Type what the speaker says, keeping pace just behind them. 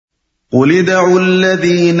قل ادعوا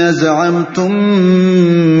الذين زعمتم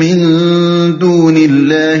من دون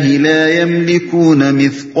الله لا يملكون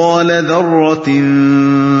مثقال ذرة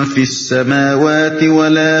في السماوات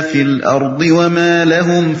ولا في الأرض وما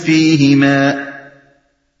لهم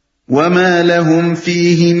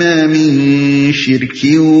فيهما من شرك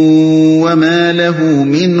وما له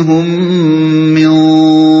منهم من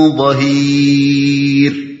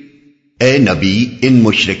ظهير۔ اے نبی، ان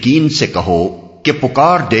مشرکین سے کہو کہ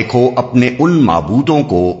پکار دیکھو اپنے ان معبودوں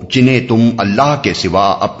کو جنہیں تم اللہ کے سوا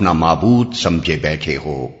اپنا معبود سمجھے بیٹھے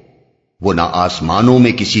ہو۔ وہ نہ آسمانوں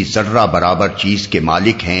میں کسی ذرہ برابر چیز کے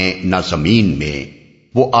مالک ہیں نہ زمین میں،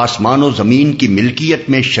 وہ آسمان و زمین کی ملکیت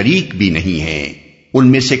میں شریک بھی نہیں ہیں، ان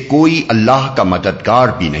میں سے کوئی اللہ کا مددگار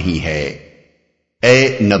بھی نہیں ہے۔ اے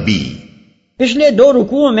نبی، پچھلے 2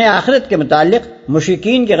 رکوعوں میں آخرت کے متعلق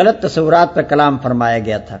مشرکین کے غلط تصورات پر کلام فرمایا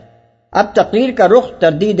گیا تھا۔ اب تقریر کا رخ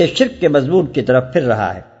تردید شرک کے مضمون کی طرف پھر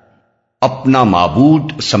رہا ہے۔ اپنا معبود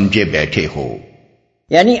سمجھے بیٹھے ہو،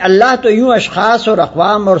 یعنی اللہ تو یوں اشخاص اور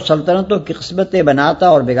اقوام اور سلطنتوں کی قسمتیں بناتا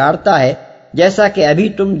اور بگاڑتا ہے، جیسا کہ ابھی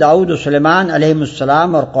تم داؤد و سلیمان علیہ السلام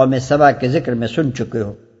اور قوم سبا کے ذکر میں سن چکے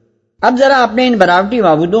ہو۔ اب ذرا اپنے ان بناوٹی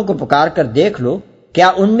معبودوں کو پکار کر دیکھ لو، کیا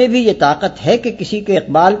ان میں بھی یہ طاقت ہے کہ کسی کے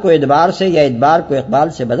اقبال کو ادبار سے یا ادبار کو اقبال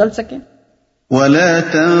سے بدل سکیں؟ ولا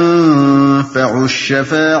تنفع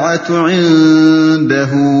الشفاعة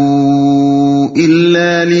عنده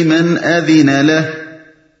إلا لمن أذن له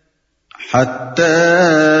حتى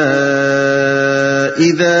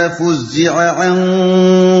إذا فزع عن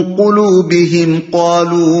قلوبهم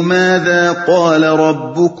قالوا ماذا قال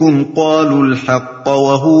ربكم قالوا الحق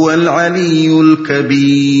وهو العلي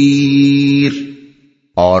الكبير۔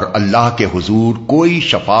 اور اللہ کے حضور کوئی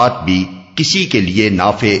شفاعت بھی کسی کے لیے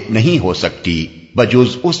نافع نہیں ہو سکتی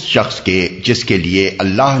بجز اس شخص کے جس کے لیے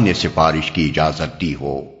اللہ نے سفارش کی اجازت دی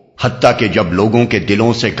ہو، حتیٰ کہ جب لوگوں کے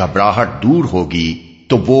دلوں سے گھبراہٹ دور ہوگی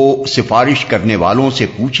تو وہ سفارش کرنے والوں سے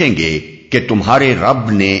پوچھیں گے کہ تمہارے رب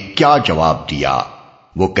نے کیا جواب دیا؟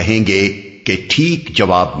 وہ کہیں گے کہ ٹھیک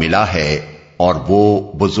جواب ملا ہے اور وہ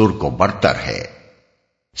بزرگ و برتر ہے۔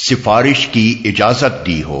 سفارش کی اجازت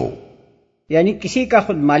دی ہو، یعنی کسی کا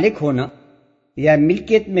خود مالک ہونا یا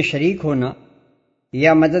ملکیت میں شریک ہونا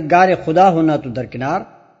یا مددگار خدا ہونا تو درکنار،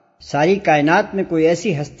 ساری کائنات میں کوئی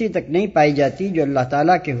ایسی ہستی تک نہیں پائی جاتی جو اللہ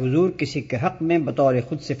تعالیٰ کے حضور کسی کے حق میں بطور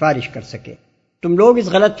خود سفارش کر سکے۔ تم لوگ اس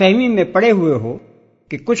غلط فہمی میں پڑے ہوئے ہو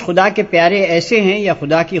کہ کچھ خدا کے پیارے ایسے ہیں یا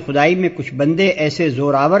خدا کی خدائی میں کچھ بندے ایسے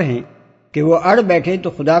زور آور ہیں کہ وہ اڑ بیٹھے تو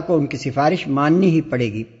خدا کو ان کی سفارش ماننی ہی پڑے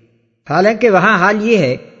گی، حالانکہ وہاں حال یہ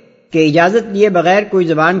ہے کہ اجازت لیے بغیر کوئی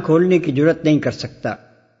زبان کھولنے کی جرت نہیں کر سکتا۔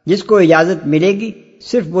 جس کو اجازت ملے گی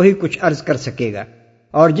صرف وہی کچھ عرض کر سکے گا،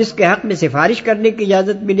 اور جس کے حق میں سفارش کرنے کی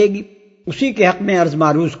اجازت ملے گی اسی کے حق میں عرض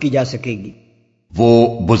معروض کی جا سکے گی۔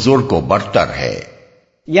 وہ بزرگ و برتر ہے۔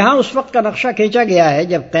 یہاں اس وقت کا نقشہ کھینچا گیا ہے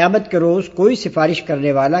جب قیامت کے روز کوئی سفارش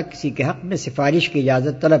کرنے والا کسی کے حق میں سفارش کی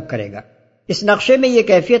اجازت طلب کرے گا۔ اس نقشے میں یہ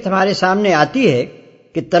کیفیت ہمارے سامنے آتی ہے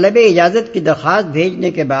کہ طلب اجازت کی درخواست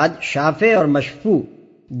بھیجنے کے بعد شافع اور مشفوع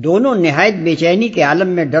دونوں نہایت بے چینی کے عالم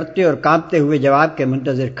میں ڈرتے اور کانپتے ہوئے جواب کے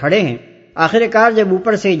منتظر کھڑے ہیں۔ آخر کار جب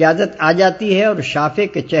اوپر سے اجازت آ جاتی ہے اور شافع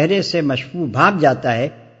کے چہرے سے مشفوع بھاپ جاتا ہے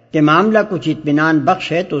کہ معاملہ کچھ اطمینان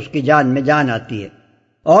بخش ہے تو اس کی جان میں جان آتی ہے،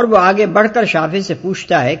 اور وہ آگے بڑھ کر شافع سے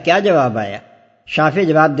پوچھتا ہے کیا جواب آیا؟ شافع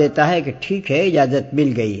جواب دیتا ہے کہ ٹھیک ہے، اجازت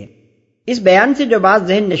مل گئی ہے۔ اس بیان سے جو بات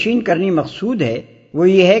ذہن نشین کرنی مقصود ہے وہ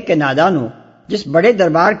یہ ہے کہ نادانو، جس بڑے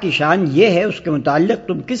دربار کی شان یہ ہے اس کے متعلق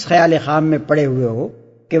تم کس خیال خام میں پڑے ہوئے ہو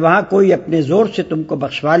کہ وہاں کوئی اپنے زور سے تم کو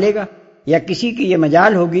بخشوا لے گا، یا کسی کی یہ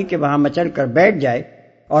مجال ہوگی کہ وہاں مچل کر بیٹھ جائے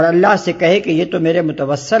اور اللہ سے کہے کہ یہ تو میرے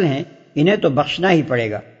متوسل ہیں، انہیں تو بخشنا ہی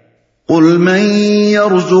پڑے گا۔ قل من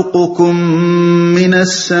يرزقكم من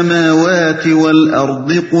السماوات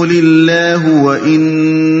والأرض قل الله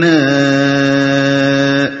وإنا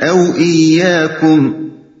أو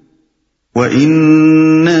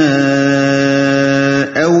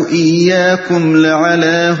إياكم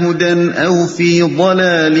لعلى هدى أو في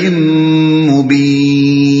ضلال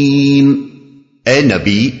مبين۔ اے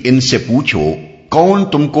نبی، ان سے پوچھو کون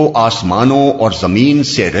تم کو آسمانوں اور زمین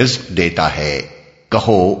سے رزق دیتا ہے؟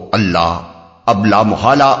 کہو اللہ۔ اب لا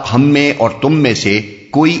محالہ ہم میں اور تم میں سے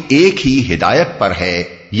کوئی ایک ہی ہدایت پر ہے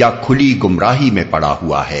یا کھلی گمراہی میں پڑا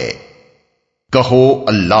ہوا ہے۔ کہو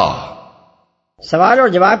اللہ۔ سوال اور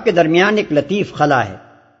جواب کے درمیان ایک لطیف خلا ہے۔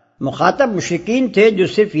 مخاطب مشرکین تھے جو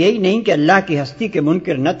صرف یہی نہیں کہ اللہ کی ہستی کے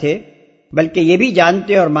منکر نہ تھے بلکہ یہ بھی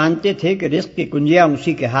جانتے اور مانتے تھے کہ رزق کی کنجیاں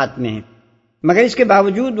اسی کے ہاتھ میں ہیں، مگر اس کے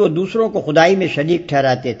باوجود وہ دوسروں کو خدائی میں شریک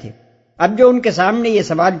ٹھہراتے تھے۔ اب جو ان کے سامنے یہ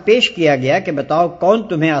سوال پیش کیا گیا کہ بتاؤ کون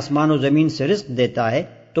تمہیں آسمان و زمین سے رزق دیتا ہے،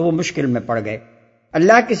 تو وہ مشکل میں پڑ گئے۔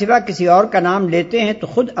 اللہ کے سوا کسی اور کا نام لیتے ہیں تو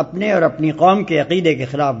خود اپنے اور اپنی قوم کے عقیدے کے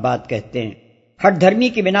خلاف بات کہتے ہیں۔ ہٹ دھرمی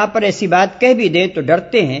کی بنا پر ایسی بات کہہ بھی دیں تو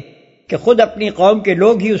ڈرتے ہیں کہ خود اپنی قوم کے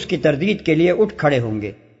لوگ ہی اس کی تردید کے لیے اٹھ کھڑے ہوں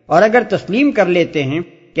گے، اور اگر تسلیم کر لیتے ہیں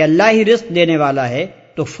کہ اللہ ہی رزق دینے والا ہے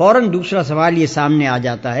تو فوراً دوسرا سوال یہ سامنے آ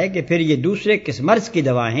جاتا ہے کہ پھر یہ دوسرے کس مرض کی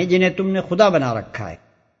دوا ہیں جنہیں تم نے خدا بنا رکھا ہے؟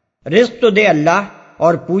 رزق تو دے اللہ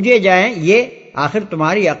اور پوجے جائیں یہ، آخر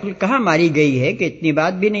تمہاری عقل کہاں ماری گئی ہے کہ اتنی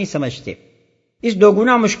بات بھی نہیں سمجھتے؟ اس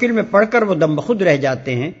دوگنا مشکل میں پڑھ کر وہ دم بخود رہ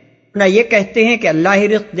جاتے ہیں، نہ یہ کہتے ہیں کہ اللہ ہی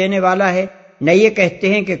رزق دینے والا ہے، نہ یہ کہتے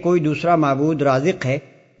ہیں کہ کوئی دوسرا معبود رازق ہے۔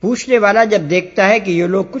 پوچھنے والا جب دیکھتا ہے کہ یہ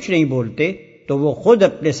لوگ کچھ نہیں بولتے تو وہ خود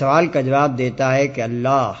اپنے سوال کا جواب دیتا ہے کہ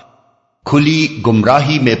اللہ کھلی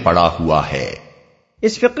گمراہی میں پڑا ہوا ہے۔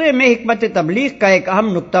 اس فقرے میں حکمت تبلیغ کا ایک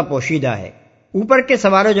اہم نقطہ پوشیدہ ہے۔ اوپر کے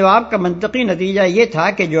سوال و جواب کا منطقی نتیجہ یہ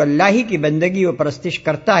تھا کہ جو اللہ ہی کی بندگی و پرستش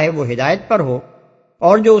کرتا ہے وہ ہدایت پر ہو،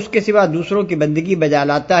 اور جو اس کے سوا دوسروں کی بندگی بجا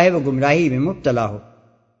لاتا ہے وہ گمراہی میں مبتلا ہو۔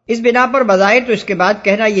 اس بنا پر بظاہر تو اس کے بعد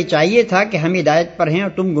کہنا یہ چاہیے تھا کہ ہم ہدایت پر ہیں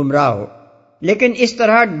اور تم گمراہ ہو، لیکن اس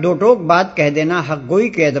طرح دو ٹوک بات کہہ دینا حق گوئی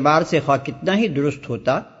کے اعتبار سے خواہ کتنا ہی درست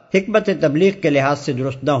ہوتا، حکمت تبلیغ کے لحاظ سے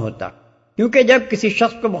درست نہ ہوتا، کیونکہ جب کسی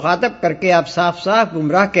شخص کو مخاطب کر کے آپ صاف صاف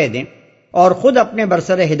گمراہ کہہ دیں اور خود اپنے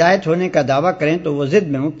برسر ہدایت ہونے کا دعویٰ کریں تو وہ ضد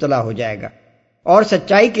میں مبتلا ہو جائے گا اور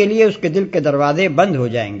سچائی کے لیے اس کے دل کے دروازے بند ہو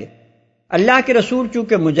جائیں گے۔ اللہ کے رسول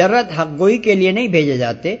چونکہ مجرد حق گوئی کے لیے نہیں بھیجے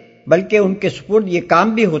جاتے بلکہ ان کے سپرد یہ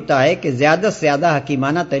کام بھی ہوتا ہے کہ زیادہ سے زیادہ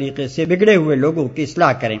حکیمانہ طریقے سے بگڑے ہوئے لوگوں کی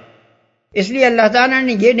اصلاح کریں۔ اس لیے اللہ تعالیٰ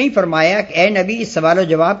نے یہ نہیں فرمایا کہ اے نبی اس سوال و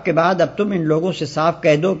جواب کے بعد اب تم ان لوگوں سے صاف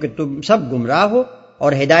کہہ دو کہ تم سب گمراہ ہو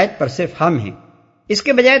اور ہدایت پر صرف ہم ہیں۔ اس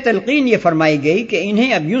کے بجائے تلقین یہ فرمائی گئی کہ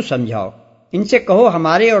انہیں اب یوں سمجھاؤ، ان سے کہو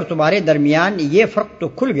ہمارے اور تمہارے درمیان یہ فرق تو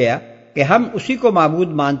کھل گیا کہ ہم اسی کو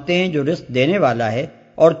معبود مانتے ہیں جو رزق دینے والا ہے،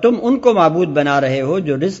 اور تم ان کو معبود بنا رہے ہو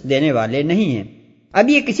جو رزق دینے والے نہیں ہیں۔ اب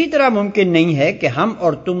یہ کسی طرح ممکن نہیں ہے کہ ہم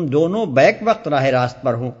اور تم دونوں بیک وقت راہ راست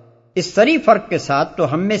پر ہوں۔ اس صریح فرق کے ساتھ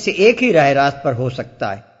تو ہم میں سے ایک ہی راہ راست پر ہو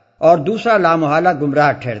سکتا ہے اور دوسرا لامحالہ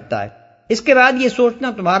گمراہ ٹھہرتا ہے۔ اس کے بعد یہ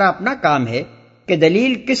سوچنا تمہارا اپنا کام ہے کہ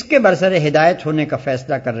دلیل کس کے برسر ہدایت ہونے کا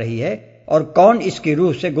فیصلہ کر رہی ہے اور کون اس کی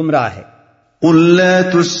روح سے گمراہ ہے۔ قل لا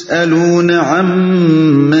تسألون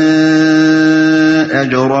عما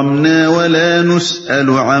أجرمنا ولا نسأل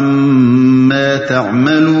عما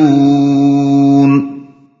تعملون۔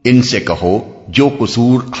 ان سے کہو جو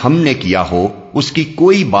قصور ہم نے کیا ہو اس کی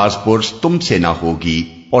کوئی باز پرس تم سے نہ ہوگی،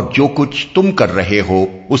 اور جو کچھ تم کر رہے ہو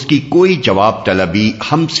اس کی کوئی جواب طلبی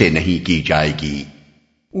ہم سے نہیں کی جائے گی۔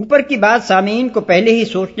 اوپر کی بات سامعین کو پہلے ہی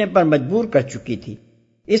سوچنے پر مجبور کر چکی تھی۔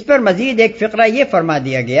 اس پر مزید ایک فقرہ یہ فرما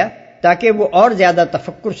دیا گیا تاکہ وہ اور زیادہ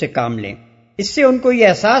تفکر سے کام لیں۔ اس سے ان کو یہ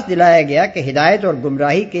احساس دلایا گیا کہ ہدایت اور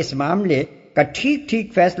گمراہی کے اس معاملے کا ٹھیک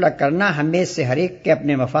ٹھیک فیصلہ کرنا ہم میں سے ہر ایک کے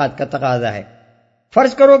اپنے مفاد کا تقاضا ہے۔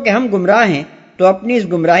 فرض کرو کہ ہم گمراہ ہیں تو اپنی اس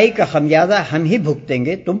گمراہی کا خمیازہ ہم ہی بھگتیں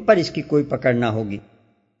گے، تم پر اس کی کوئی پکڑ نہ ہوگی۔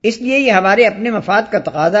 اس لیے یہ ہمارے اپنے مفاد کا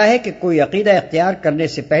تقاضا ہے کہ کوئی عقیدہ اختیار کرنے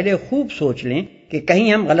سے پہلے خوب سوچ لیں کہ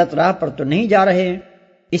کہیں ہم غلط راہ پر تو نہیں جا رہے ہیں۔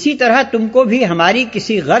 اسی طرح تم کو بھی ہماری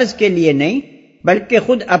کسی غرض کے لیے نہیں بلکہ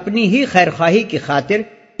خود اپنی ہی خیرخواہی کی خاطر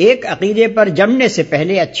ایک عقیدے پر جمنے سے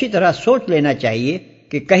پہلے اچھی طرح سوچ لینا چاہیے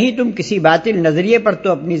کہ کہیں تم کسی باطل نظریے پر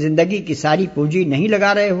تو اپنی زندگی کی ساری پونجی نہیں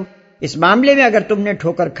لگا رہے ہو۔ اس معاملے میں اگر تم نے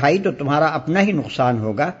ٹھوکر کھائی تو تمہارا اپنا ہی نقصان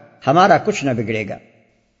ہوگا، ہمارا کچھ نہ بگڑے گا۔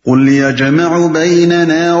 قل يجمع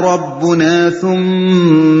بيننا ربنا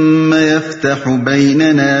ثم يفتح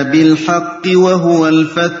بيننا بالحق وهو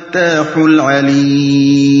الفتاح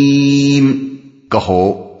العليم۔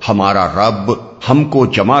 کہو ہمارا رب ہم کو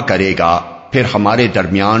جمع کرے گا، پھر ہمارے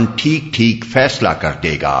درمیان ٹھیک ٹھیک فیصلہ کر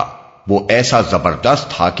دے گا، وہ ایسا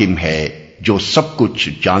زبردست حاکم ہے جو سب کچھ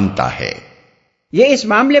جانتا ہے۔ یہ اس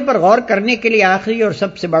معاملے پر غور کرنے کے لیے آخری اور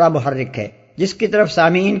سب سے بڑا محرک ہے جس کی طرف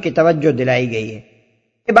سامعین کی توجہ دلائی گئی ہے۔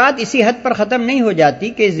 یہ بات اسی حد پر ختم نہیں ہو جاتی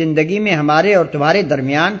کہ اس زندگی میں ہمارے اور تمہارے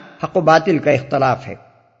درمیان حق و باطل کا اختلاف ہے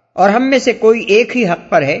اور ہم میں سے کوئی ایک ہی حق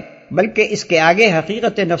پر ہے، بلکہ اس کے آگے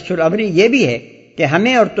حقیقت نفس الامری یہ بھی ہے کہ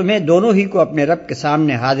ہمیں اور تمہیں دونوں ہی کو اپنے رب کے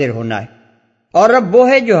سامنے حاضر ہونا ہے، اور رب وہ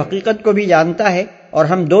ہے جو حقیقت کو بھی جانتا ہے اور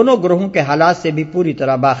ہم دونوں گروہوں کے حالات سے بھی پوری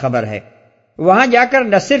طرح باخبر ہے۔ وہاں جا کر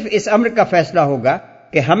نہ صرف اس امر کا فیصلہ ہوگا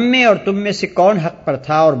کہ ہم میں اور تم میں سے کون حق پر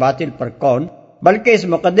تھا اور باطل پر کون، بلکہ اس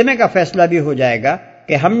مقدمے کا فیصلہ بھی ہو جائے گا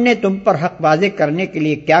کہ ہم نے تم پر حق واضح کرنے کے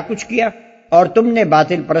لیے کیا کچھ کیا اور تم نے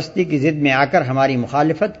باطل پرستی کی ضد میں آ کر ہماری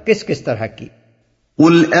مخالفت کس کس طرح کی۔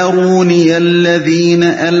 قل ارونی الذین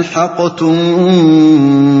الحقتم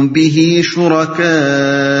به شرکاء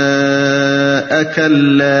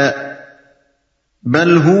کلا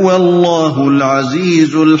بل هو اللہ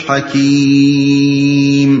العزیز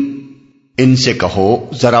الحکیم۔ ان سے کہو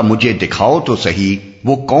ذرا مجھے دکھاؤ تو صحیح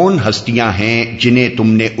وہ کون ہستیاں ہیں جنہیں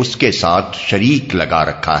تم نے اس کے ساتھ شریک لگا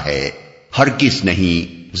رکھا ہے، ہرگز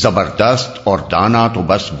نہیں، زبردست اور دانا تو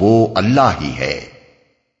بس وہ اللہ ہی ہے،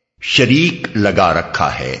 شریک لگا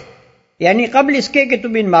رکھا ہے۔ یعنی قبل اس کے کہ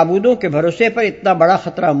تم ان معبودوں کے بھروسے پر اتنا بڑا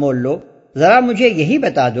خطرہ مول لو، ذرا مجھے یہی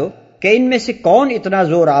بتا دو کہ ان میں سے کون اتنا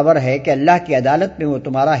زور آور ہے کہ اللہ کی عدالت میں وہ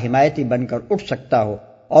تمہارا حمایتی بن کر اٹھ سکتا ہو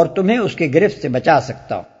اور تمہیں اس کی گرفت سے بچا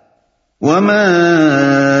سکتا ہو۔ وما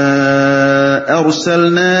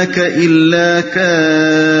ارسلناك الا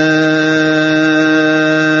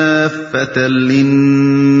كافة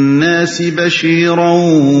للناس بشيرا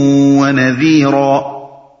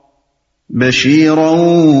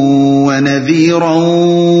ونذيرا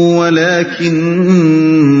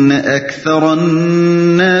ولكن اكثر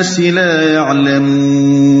الناس لا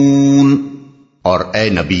يعلمون۔ اور اے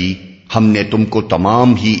نبی، ہم نے تم کو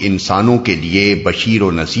تمام ہی انسانوں کے لیے بشیر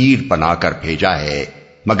و نذیر بنا کر بھیجا ہے،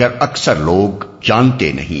 مگر اکثر لوگ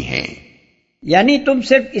جانتے نہیں ہیں۔ یعنی تم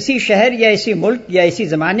صرف اسی شہر یا اسی ملک یا اسی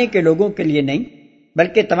زمانے کے لوگوں کے لیے نہیں،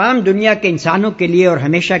 بلکہ تمام دنیا کے انسانوں کے لیے اور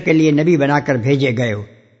ہمیشہ کے لیے نبی بنا کر بھیجے گئے ہو،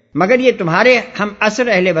 مگر یہ تمہارے ہم عصر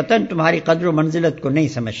اہل وطن تمہاری قدر و منزلت کو نہیں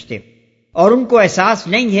سمجھتے، اور ان کو احساس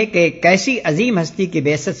نہیں ہے کہ کیسی عظیم ہستی کی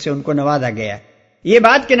بعثت سے ان کو نوازا گیا۔ یہ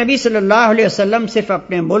بات کہ نبی صلی اللہ علیہ وسلم صرف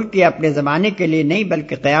اپنے ملک یا اپنے زمانے کے لیے نہیں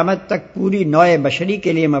بلکہ قیامت تک پوری نوع بشری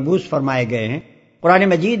کے لیے مبعوث فرمائے گئے ہیں، قرآن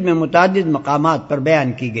مجید میں متعدد مقامات پر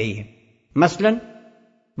بیان کی گئی ہے۔ مثلا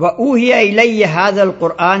وَأُوحِيَ إِلَيَّ هَذَا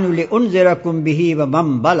الْقُرْآنُ لِأُنذِرَكُم بِهِ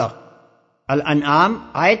وَمَن بَلَغَ، الانعام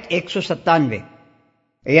آیت 197۔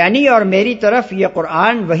 یعنی اور میری طرف یہ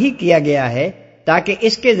قرآن وحی کیا گیا ہے تاکہ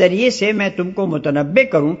اس کے ذریعے سے میں تم کو متنبع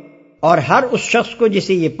کروں اور ہر اس شخص کو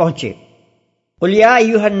جسے یہ پہنچے۔ قُلْ يَا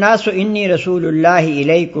أَيُّهَا النَّاسُ إِنِّي رَسُولُ اللَّهِ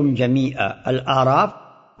إِلَيْكُمْ جَمِيعًا، الاعراف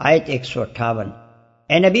آیت 158۔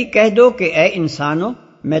 اے نبی کہہ دو کہ اے انسانو،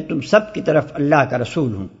 میں تم سب کی طرف اللہ کا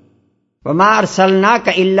رسول ہوں۔ وَمَا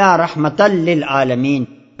أَرْسَلْنَاكَ إِلَّا رَحْمَةً لِّلْعَالَمِينَ،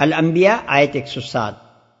 الانبیاء آیت 107۔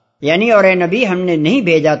 یعنی اور اے نبی ہم نے نہیں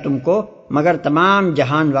بھیجا تم کو مگر تمام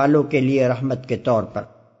جہان والوں کے لیے رحمت کے طور پر۔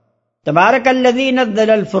 تبارک الذی نزل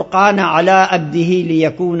الفرقان علی عبدہ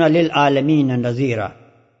لیکون للعالمین نذیرا،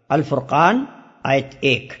 الفرقان آیت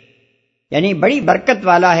 1۔ یعنی بڑی برکت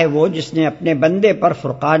والا ہے وہ جس نے اپنے بندے پر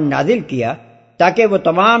فرقان نازل کیا تاکہ وہ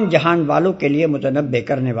تمام جہان والوں کے لیے متنبع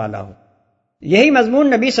کرنے والا ہو۔ یہی مضمون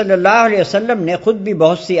نبی صلی اللہ علیہ وسلم نے خود بھی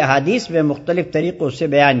بہت سی احادیث میں مختلف طریقوں سے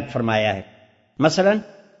بیان فرمایا ہے۔ مثلا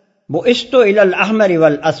بعثت الی الاحمر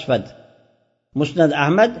والاسود، مسند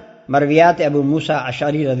احمد، مرویات ابو موسیٰ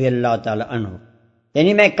اشعری رضی اللہ تعالی عنہ،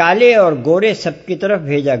 یعنی میں کالے اور گورے سب کی طرف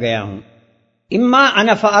بھیجا گیا ہوں۔ اما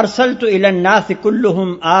انا فارسلت الى الناس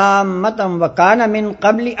كلهم عامة وكان من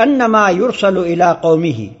قبل انما يرسل الى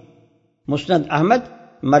قومه، مسند احمد،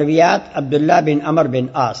 مرویات عبداللہ بن عمر بن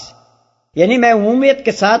عاص، یعنی میں عمومیت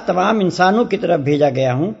کے ساتھ تمام انسانوں کی طرف بھیجا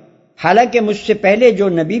گیا ہوں، حالانکہ مجھ سے پہلے جو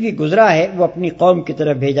نبی بھی گزرا ہے وہ اپنی قوم کی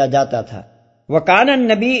طرف بھیجا جاتا تھا۔ وَكَانَ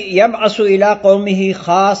النَّبِيُّ يَبْعَثُ إِلَىٰ قَوْمِهِ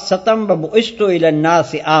خَاصَّةً وَبُعِثْتُ إِلَى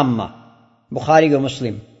النَّاسِ عَامَّةً، بخاری و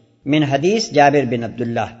مسلم، من حدیث جابر بن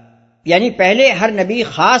عبداللہ۔ یعنی پہلے ہر نبی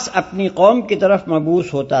خاص اپنی قوم کی طرف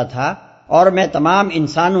مبعوث ہوتا تھا اور میں تمام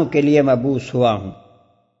انسانوں کے لیے مبعوث ہوا ہوں۔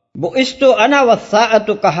 بُعِثْتُ أَنَا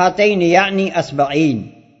وَالسَّاعَةُ كَهَاتَيْنِ یعنی اصبعین،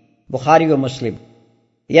 بخاری و مسلم،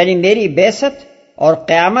 یعنی میری بعثت اور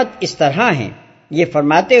قیامت اس طرح ہیں، یہ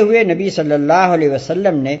فرماتے ہوئے نبی صلی اللہ علیہ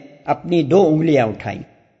وسلم نے اپنی 2 انگلیاں اٹھائیں۔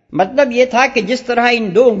 مطلب یہ تھا کہ جس طرح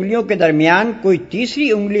ان 2 انگلیوں کے درمیان کوئی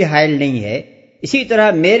تیسری انگلی حائل نہیں ہے، اسی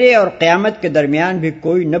طرح میرے اور قیامت کے درمیان بھی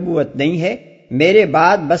کوئی نبوت نہیں ہے، میرے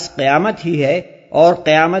بعد بس قیامت ہی ہے اور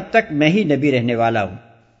قیامت تک میں ہی نبی رہنے والا ہوں۔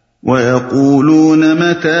 وَيَقُولُونَ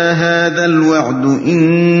مَتَى هَذَا الْوَعْدُ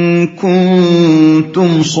إِن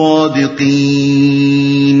كُنتُمْ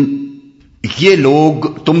صَادِقِينَ، یہ لوگ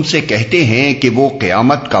تم سے کہتے ہیں کہ وہ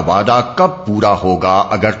قیامت کا وعدہ کب پورا ہوگا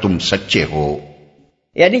اگر تم سچے ہو۔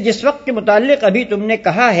 یعنی جس وقت کے متعلق ابھی تم نے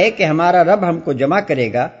کہا ہے کہ ہمارا رب ہم کو جمع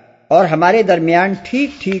کرے گا اور ہمارے درمیان ٹھیک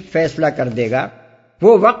ٹھیک فیصلہ کر دے گا،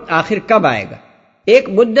 وہ وقت آخر کب آئے گا؟ ایک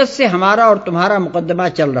مدت سے ہمارا اور تمہارا مقدمہ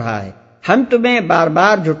چل رہا ہے، ہم تمہیں بار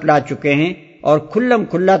بار جھٹلا چکے ہیں اور کھلم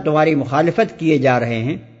کھلا تمہاری مخالفت کیے جا رہے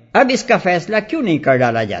ہیں، اب اس کا فیصلہ کیوں نہیں کر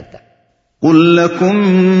ڈالا جاتا؟ قُل لَّكُم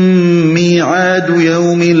مِّيعَادُ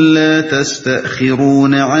يَوْمٍ لَّا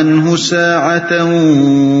تَسْتَأْخِرُونَ عَنْهُ سَاعَةً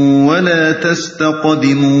وَلَا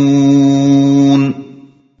تَسْتَقْدِمُونَ،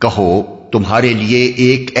 کہو تمہارے لیے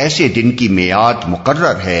ایک ایسے دن کی میعاد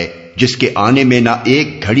مقرر ہے جس کے آنے میں نہ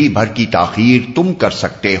ایک گھڑی بھر کی تاخیر تم کر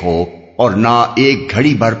سکتے ہو اور نہ ایک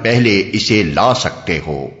گھڑی بھر پہلے اسے لا سکتے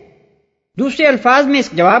ہو۔ دوسرے الفاظ میں اس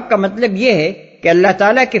جواب کا مطلب یہ ہے کہ اللہ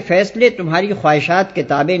تعالیٰ کے فیصلے تمہاری خواہشات کے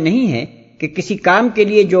تابع نہیں ہیں کہ کسی کام کے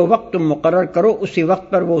لیے جو وقت تم مقرر کرو اسی وقت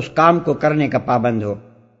پر وہ اس کام کو کرنے کا پابند ہو۔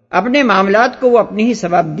 اپنے معاملات کو وہ اپنی ہی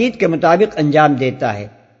ثوابدید کے مطابق انجام دیتا ہے۔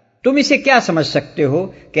 تم اسے کیا سمجھ سکتے ہو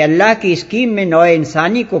کہ اللہ کی اسکیم میں نوع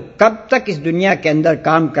انسانی کو کب تک اس دنیا کے اندر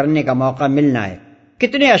کام کرنے کا موقع ملنا ہے،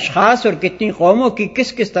 کتنے اشخاص اور کتنی قوموں کی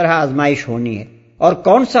کس کس طرح آزمائش ہونی ہے، اور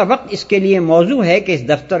کون سا وقت اس کے لیے موزوں ہے کہ اس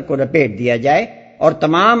دفتر کو لپیٹ دیا جائے اور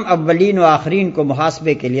تمام اولین و آخرین کو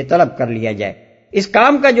محاسبے کے لیے طلب کر لیا جائے۔ اس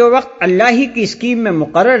کام کا جو وقت اللہ ہی کی اسکیم میں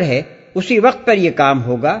مقرر ہے اسی وقت پر یہ کام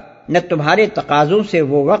ہوگا، نہ تمہارے تقاضوں سے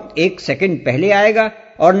وہ وقت ایک سیکنڈ پہلے آئے گا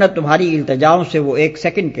اور نہ تمہاری التجاؤں سے وہ ایک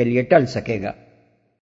سیکنڈ کے لیے ٹل سکے گا۔